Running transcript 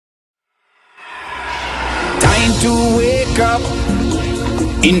Time to wake up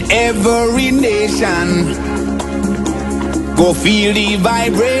in every nation. Go feel the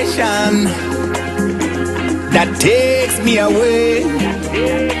vibration that takes me away.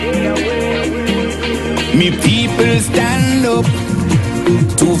 Me people stand up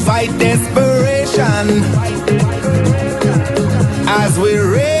to fight desperation as we're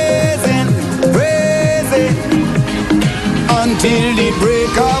raising until the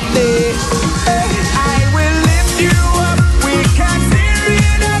break of day. I will lift you up, we can steer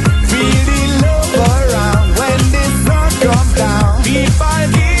it up. Feel the love around when the sun comes down. People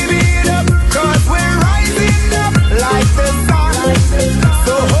give it up, cause we're rising up like the sun.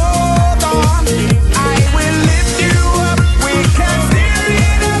 So hold on, I will lift you up, we can steer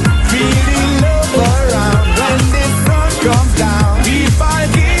it up. Feel the love around when the sun comes down. People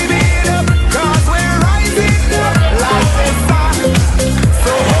give it up, cause we're rising up like the sun.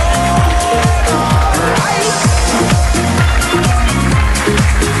 So hold on, right?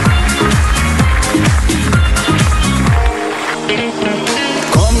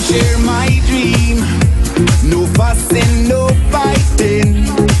 Come share my dream. No fussing, no fighting.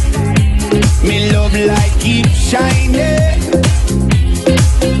 Me love light keep shining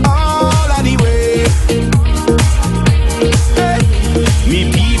all of the way. Hey.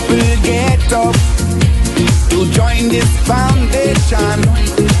 Me people get up to join this foundation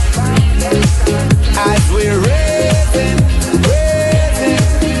as we're raising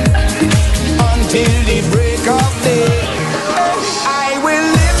until the break of day. I will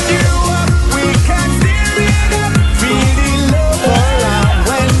lift you up, we can steer it up. Feel the love around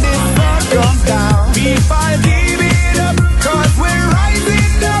when the sun comes down. People give it up, cause we're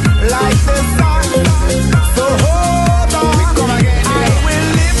rising up like the sun. So hold on, I will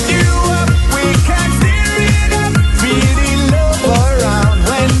lift you up, we can steer it up. Feel the love around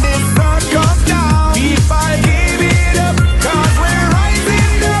when the sun comes down. People give it up, cause we're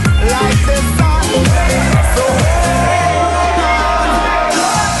rising up like the sun. So hold on,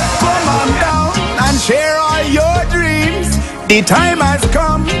 come on down and share all your dreams. The time has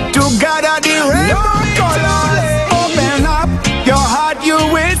come to gather the rainbow colors. Open up your heart, you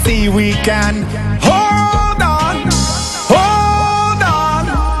will see we can. Hold on, hold on.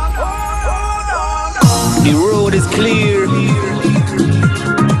 The road is clear,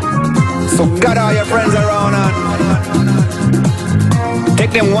 so gather all your friends around and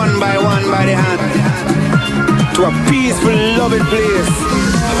take them one by the hand to a peaceful, loving place.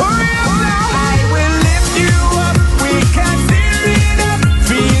 Hurry up now. I will lift you up, we can steer it up.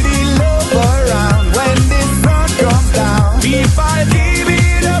 Feel the love around when the sun comes down. People give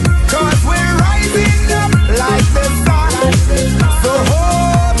it up, cause we're rising up like the sun. So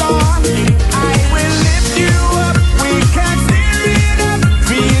hold on, I will lift you up, we can steer it up.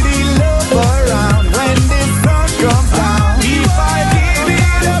 Feel the love around when the sun comes down. People give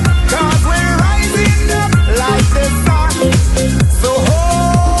it up, cause we're rising up like the sun. So hold on.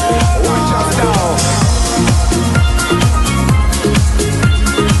 Watch us now.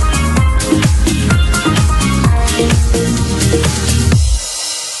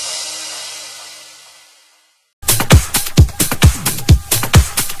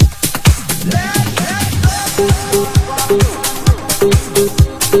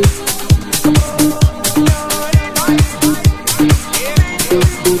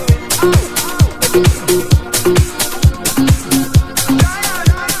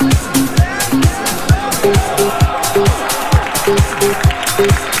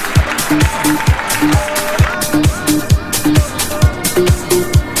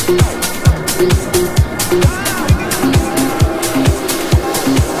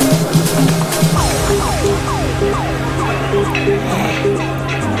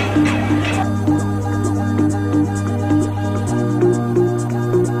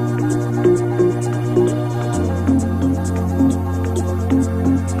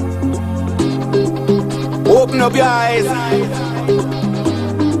 Open up your eyes and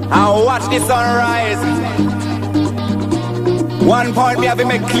watch the sunrise. One point me have to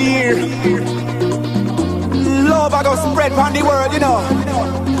make clear. Love I go spread on the world, you know.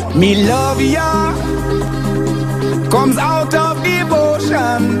 Me love ya comes out of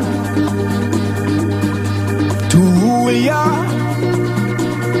devotion to rule ya,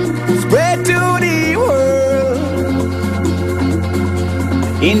 spread to the world.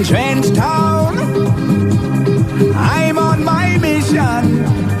 In Trench Town, I'm on my mission,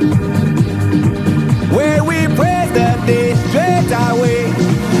 where we praise the day straight away.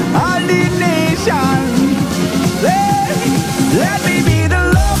 All the nation, let me be the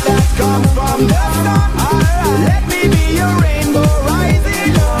love that comes from the sun. Let me be your rainbow.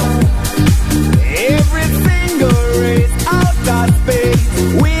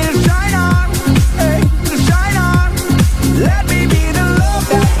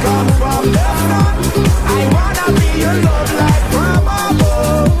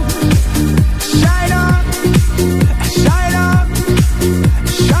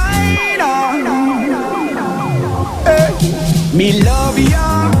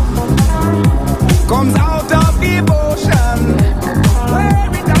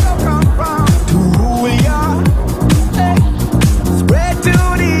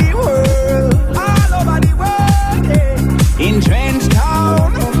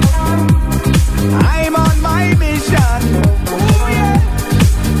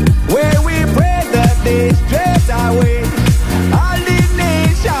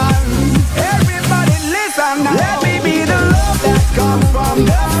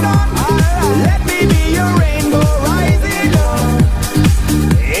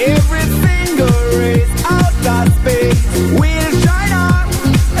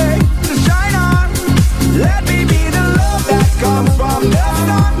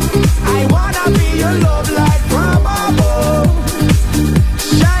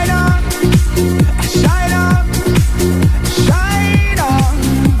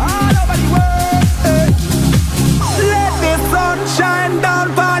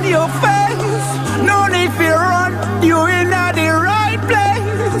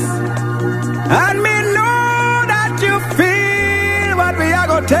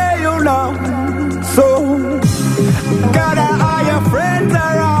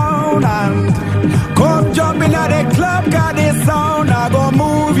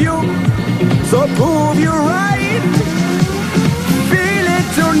 you, so prove you right. Feel it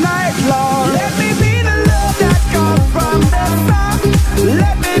tonight, Lord. Let me be the love that comes from the sun.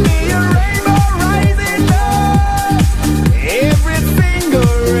 Let me be a rainbow rising up. Every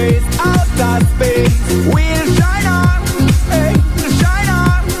single race out of space will shine on, hey, shine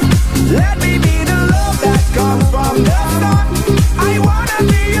on. Let me be the love that comes from the sun. I wanna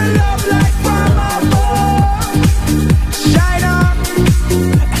be a love light from above. Shine on,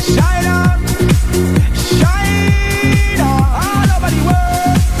 shine on, shine on all over the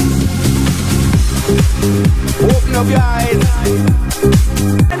world. Open up your eyes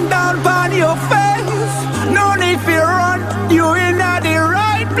and down on your face. No need for run, you in the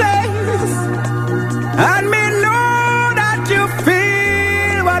right place. And me know that you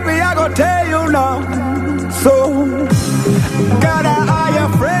feel what we are gonna tell you now. So gather all your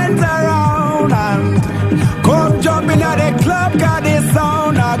friends around and come jump in at the club, got this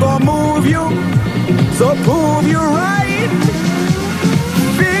sound I gonna move you, so prove you right.